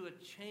leads to a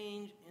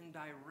change in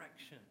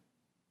direction.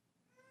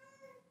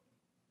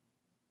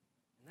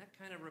 And that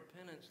kind of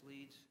repentance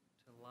leads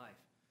to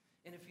life.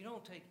 And if you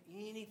don't take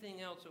anything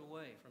else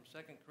away from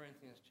 2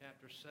 Corinthians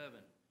chapter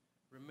 7,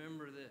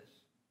 remember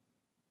this.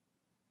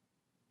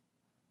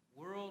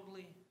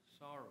 Worldly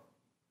sorrow,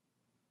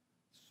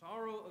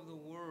 sorrow of the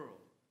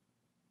world,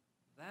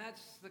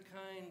 That's the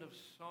kind of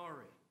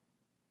sorry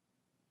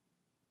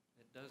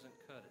that doesn't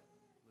cut it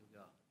with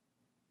God.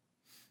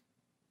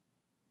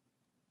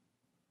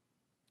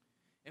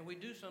 And we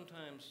do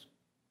sometimes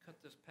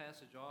cut this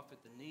passage off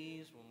at the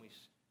knees when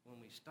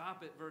we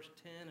stop at verse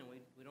 10 and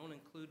we don't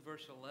include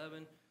verse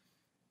 11.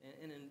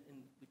 And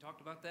we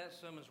talked about that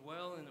some as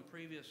well in the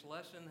previous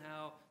lesson,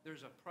 how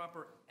there's a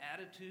proper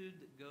attitude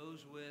that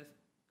goes with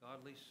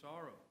godly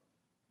sorrow.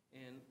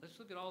 And let's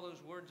look at all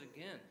those words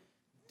again.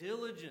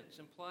 Diligence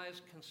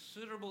implies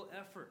considerable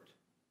effort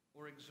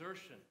or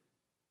exertion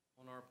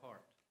on our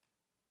part.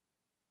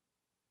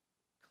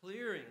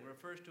 Clearing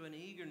refers to an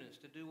eagerness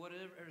to do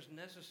whatever is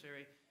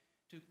necessary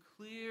to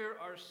clear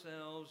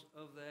ourselves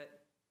of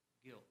that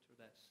guilt or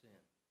that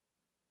sin,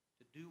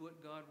 to do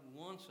what God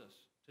wants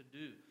us to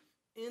do.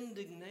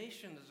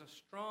 Indignation is a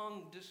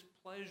strong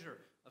displeasure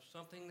of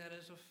something that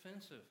is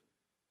offensive.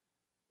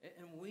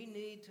 And we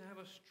need to have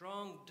a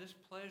strong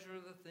displeasure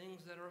of the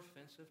things that are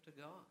offensive to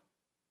God.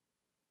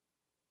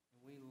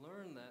 And we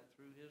learn that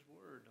through His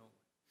Word, don't we?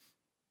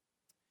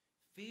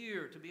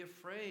 Fear, to be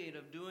afraid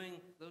of doing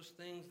those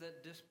things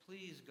that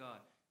displease God.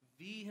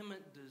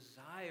 Vehement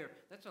desire,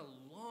 that's a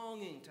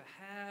longing to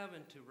have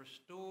and to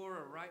restore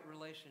a right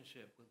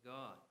relationship with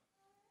God.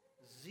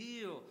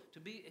 Zeal, to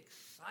be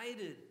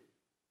excited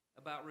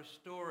about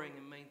restoring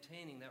and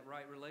maintaining that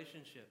right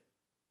relationship.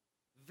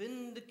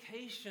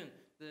 Vindication,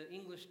 the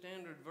English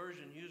Standard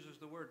Version uses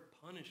the word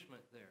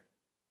punishment there.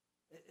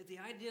 The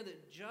idea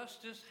that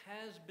justice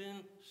has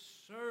been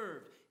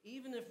served,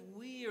 even if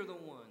we are the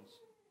ones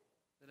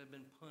that have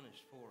been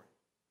punished for it.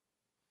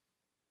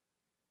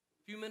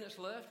 A few minutes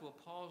left, we'll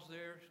pause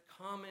there.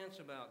 Comments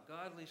about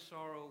godly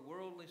sorrow,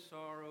 worldly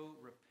sorrow,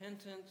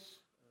 repentance,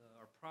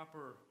 our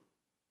proper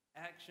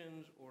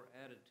actions or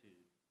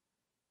attitude.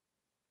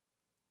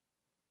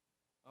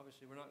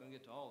 Obviously, we're not going to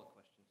get to all the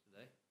questions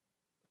today.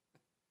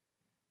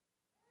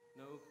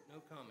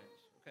 No comments.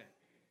 Okay.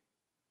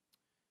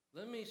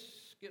 Let me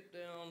skip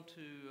down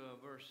to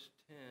verse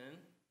 10,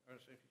 or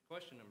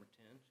question number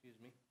 10, excuse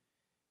me.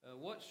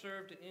 What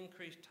served to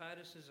increase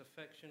Titus's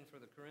affection for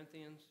the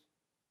Corinthians?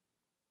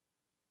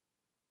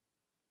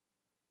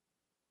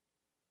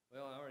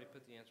 Well, I already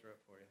put the answer up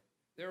for you.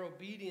 Their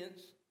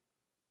obedience,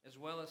 as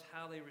well as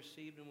how they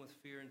received him with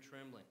fear and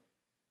trembling.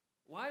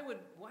 Why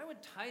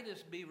would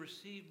Titus be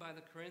received by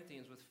the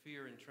Corinthians with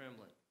fear and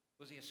trembling?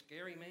 Was he a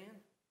scary man?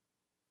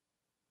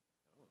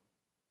 No.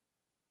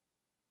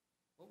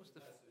 What was the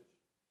message?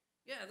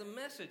 Yeah, the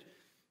message.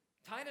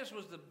 Titus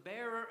was the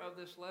bearer of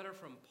this letter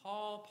from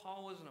Paul.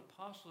 Paul was an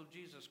apostle of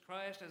Jesus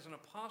Christ. As an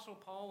apostle,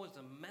 Paul was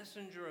the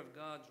messenger of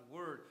God's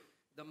word,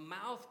 the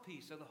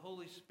mouthpiece of the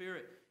Holy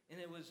Spirit. And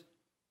it was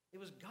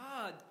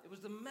God, it was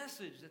the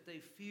message that they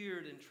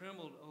feared and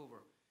trembled over.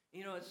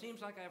 You know, it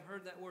seems like I've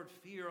heard that word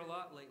fear a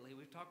lot lately.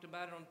 We've talked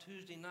about it on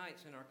Tuesday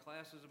nights in our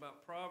classes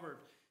about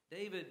Proverbs.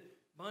 David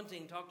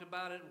Bunting talked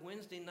about it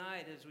Wednesday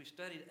night as we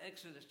studied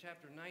Exodus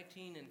chapter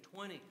 19 and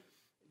 20.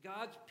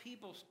 God's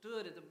people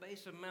stood at the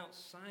base of Mount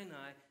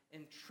Sinai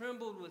and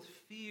trembled with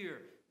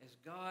fear as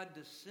God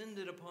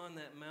descended upon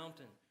that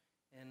mountain.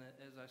 And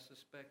as I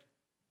suspect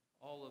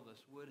all of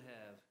us would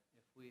have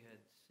if we had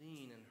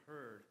seen and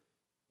heard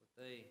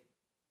what they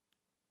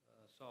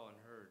saw and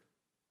heard.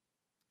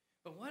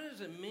 But what does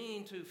it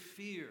mean to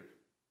fear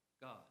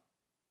God?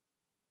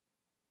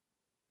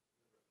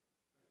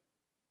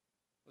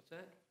 What's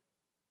that?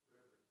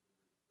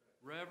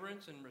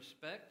 Reverence and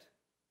respect.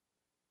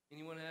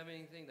 Anyone have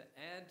anything to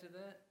add to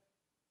that?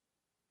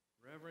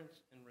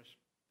 Reverence and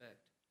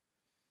respect.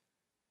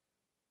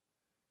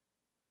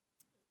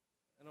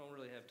 I don't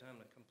really have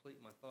time to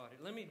complete my thought here.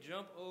 Let me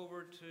jump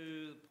over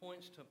to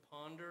points to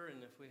ponder,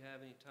 and if we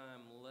have any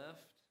time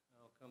left,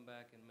 I'll come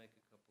back and make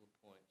a couple of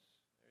points.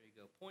 There you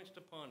go. Points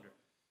to ponder.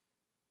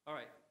 All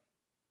right.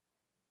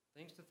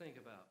 Things to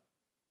think about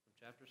from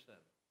chapter 7.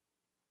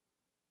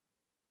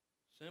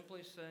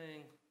 Simply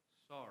saying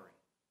sorry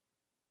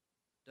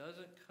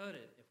doesn't cut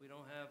it if we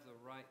don't have the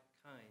right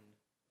kind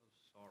of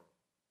sorrow.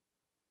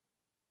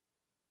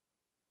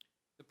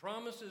 The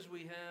promises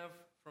we have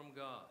from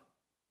God,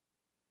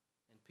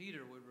 and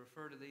Peter would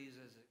refer to these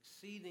as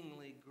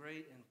exceedingly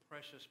great and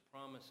precious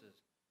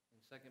promises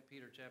in 2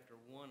 Peter chapter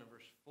 1 and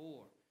verse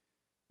 4.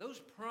 Those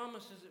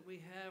promises that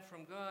we have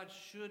from God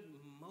should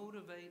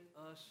motivate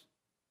us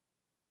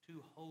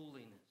to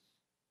holiness.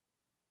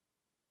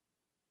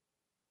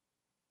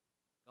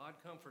 God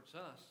comforts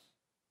us.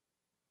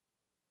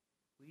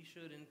 We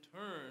should in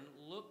turn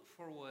look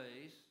for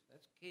ways,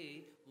 that's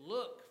key,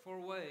 look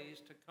for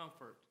ways to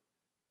comfort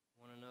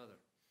one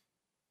another.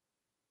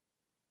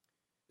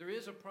 There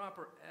is a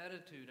proper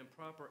attitude and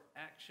proper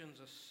actions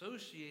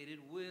associated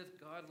with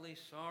godly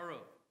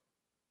sorrow.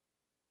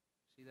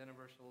 See that in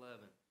verse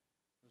 11.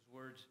 Those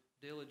words,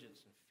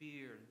 diligence and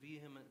fear and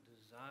vehement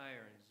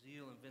desire and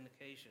zeal and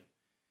vindication.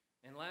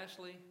 And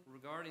lastly,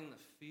 regarding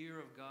the fear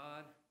of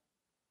God,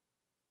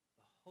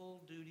 the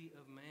whole duty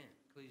of man,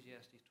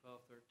 Ecclesiastes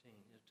 12:13,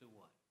 is to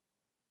what?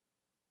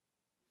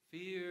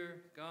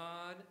 Fear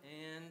God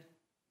and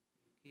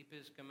keep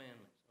His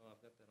commandments. Oh,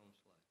 I've got that on the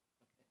slide.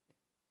 Okay.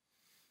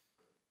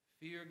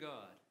 fear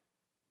God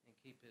and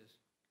keep His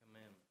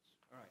commandments.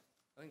 All right,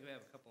 I think we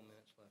have a couple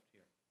minutes left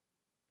here.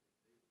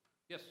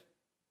 Yes?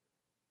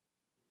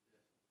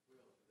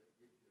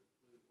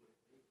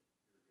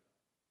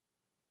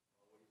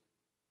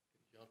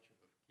 Conjunction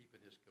of keeping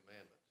His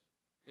commandments.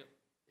 Yep.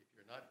 If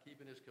you're not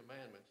keeping His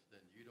commandments,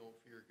 then you don't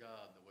fear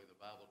God the way the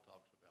Bible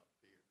talks about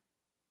fear.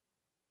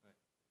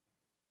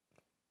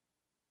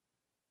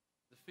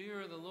 The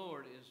fear of the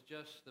Lord is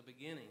just the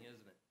beginning,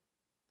 isn't it?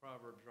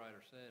 Proverbs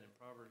writer said in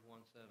Proverbs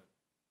 1:7.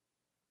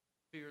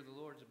 Fear of the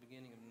Lord is the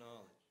beginning of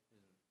knowledge,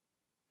 isn't it?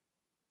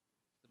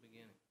 It's the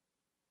beginning.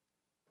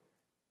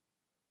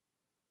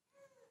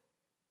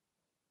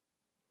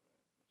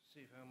 Let's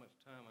see how much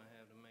time I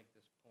have to make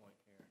this point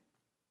here.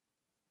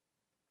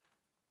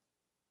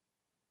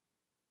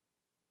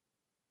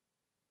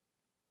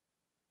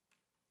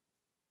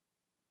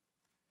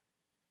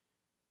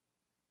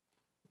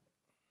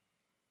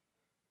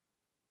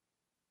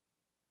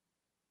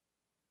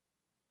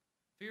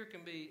 Fear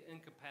can be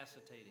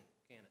incapacitating,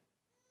 can't it?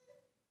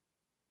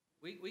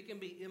 We can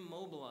be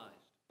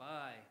immobilized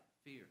by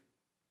fear.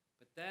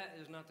 But that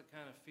is not the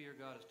kind of fear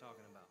God is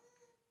talking about,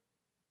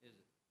 is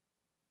it?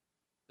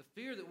 The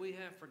fear that we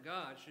have for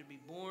God should be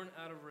born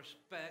out of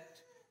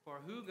respect for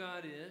who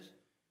God is,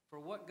 for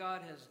what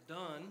God has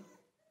done.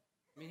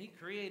 I mean, He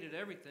created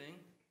everything.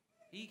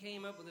 He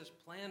came up with this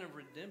plan of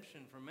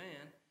redemption for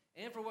man,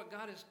 and for what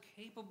God is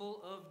capable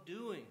of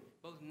doing,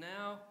 both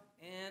now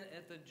and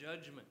at the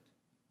judgment.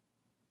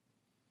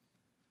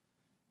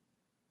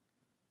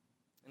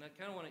 And I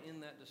kind of want to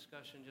end that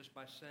discussion just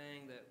by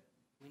saying that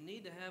we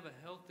need to have a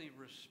healthy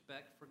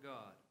respect for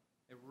God,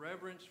 a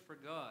reverence for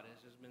God,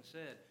 as has been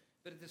said.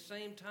 But at the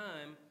same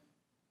time,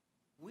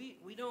 we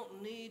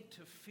don't need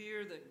to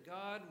fear that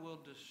God will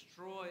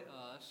destroy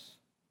us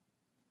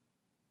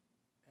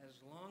as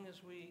long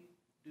as we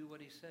do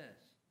what He says.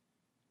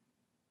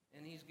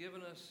 And He's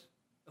given us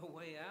a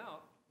way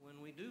out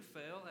when we do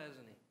fail,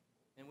 hasn't He?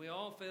 And we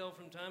all fail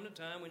from time to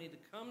time. We need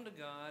to come to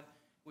God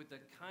with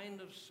the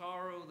kind of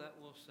sorrow that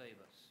will save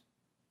us.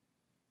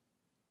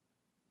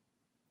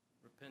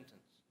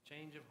 Repentance,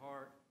 change of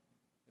heart,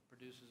 it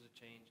produces a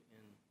change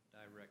in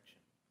direction.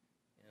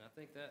 And I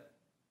think that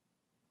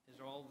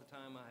is all the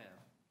time I have.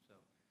 So,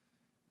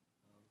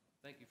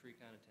 thank you for your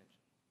kind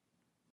attention.